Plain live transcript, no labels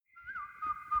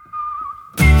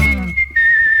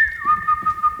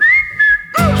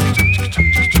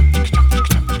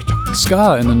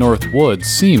Ska and the North Woods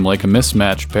seem like a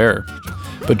mismatched pair.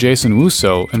 But Jason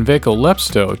Wuso and Veiko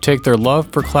Lepsto take their love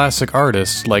for classic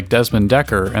artists like Desmond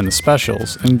Dekker and the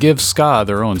Specials and give ska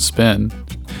their own spin.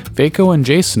 Veiko and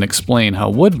Jason explain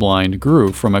how Woodblind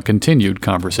grew from a continued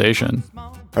conversation.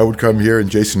 I would come here and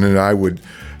Jason and I would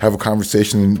have a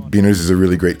conversation, and Beaners is a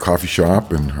really great coffee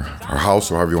shop and our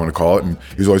house, or however you want to call it, and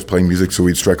he was always playing music, so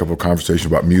we'd strike up a conversation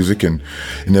about music, and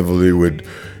inevitably would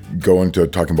go into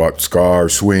talking about ska or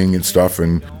swing and stuff,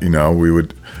 and we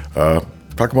would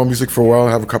talk about music for a while,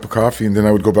 have a cup of coffee, and then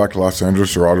I would go back to Los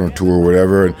Angeles or out on a tour or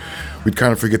whatever, and we'd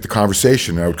kind of forget the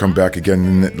conversation. I would come back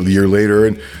again a year later,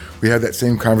 and we had that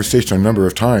same conversation a number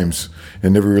of times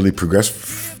and never really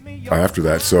progressed after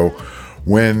that. So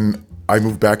when I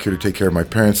moved back here to take care of my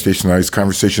parents, Jason and I's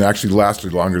conversation actually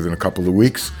lasted longer than a couple of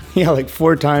weeks. Yeah, like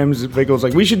 4 times. Veiko was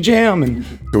like, we should jam. And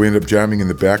so we ended up jamming in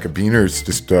the back of Beaners.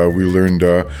 We learned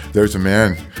There's a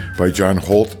Man by John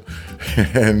Holt.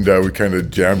 And we kind of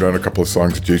jammed on a couple of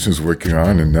songs that Jason's working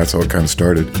on, and that's how it kind of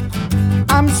started.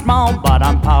 I'm small, but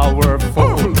I'm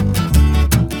powerful.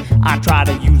 I try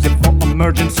to use it for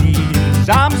emergencies.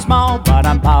 I'm small, but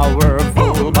I'm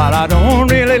powerful. But I don't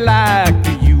really like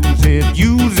to use it.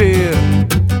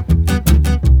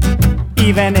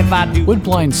 Even if I do.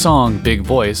 Woodblind's song, Big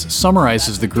Voice,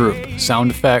 summarizes the group,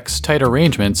 sound effects, tight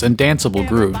arrangements, and danceable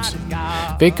grooves.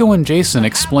 Veiko and Jason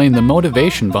explain the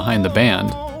motivation behind the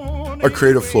band. Our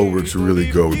creative flow works really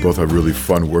good. We both have really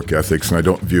fun work ethics, and we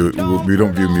don't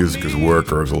view music as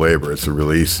work or as a labor. It's a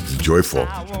release. It's joyful.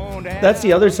 That's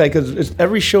the other side, because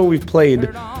every show we've played,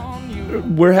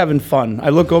 we're having fun. I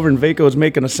look over and Veiko is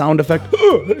making a sound effect.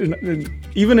 And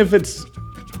even if it's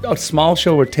a small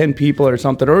show with 10 people or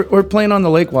something, or playing on the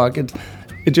lake walk, it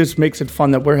just makes it fun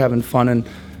that we're having fun. And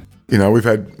we've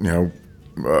had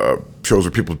shows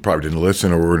where people probably didn't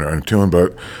listen or were in tune,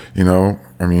 but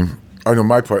I know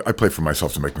my part. I play for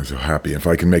myself to make myself happy. If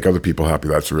I can make other people happy,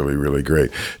 that's really, really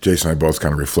great. Jason and I both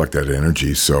kind of reflect that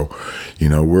energy. So,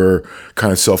 we're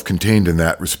kind of self-contained in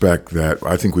that respect, that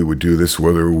I think we would do this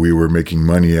whether we were making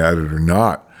money at it or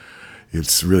not.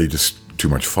 It's really just too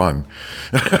much fun.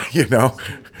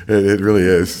 It really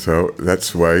is. So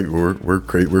that's why we're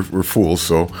great. We're fools.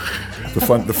 So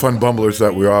the fun bumblers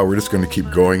that we are, we're just going to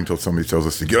keep going until somebody tells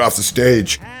us to get off the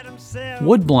stage.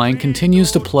 Woodblind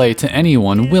continues to play to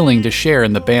anyone willing to share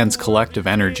in the band's collective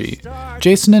energy.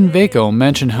 Jason and Veiko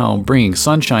mention how bringing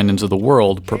sunshine into the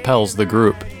world propels the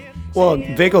group. Well,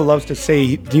 Veiko loves to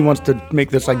say he wants to make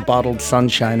this like bottled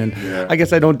sunshine, and I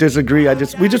guess I don't disagree.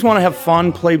 We just want to have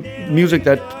fun, play music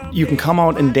that you can come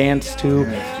out and dance to.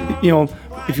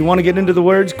 If you want to get into the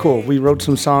words, cool. We wrote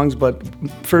some songs, but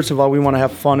first of all, we want to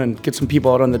have fun and get some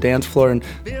people out on the dance floor and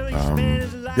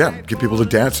get people to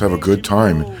dance, have a good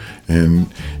time.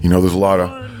 And there's a lot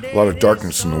of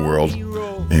darkness in the world,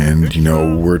 and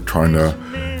we're trying to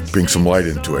bring some light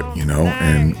into it,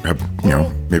 and have,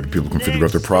 maybe people can figure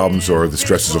out their problems or the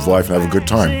stresses of life and have a good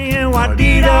time. Why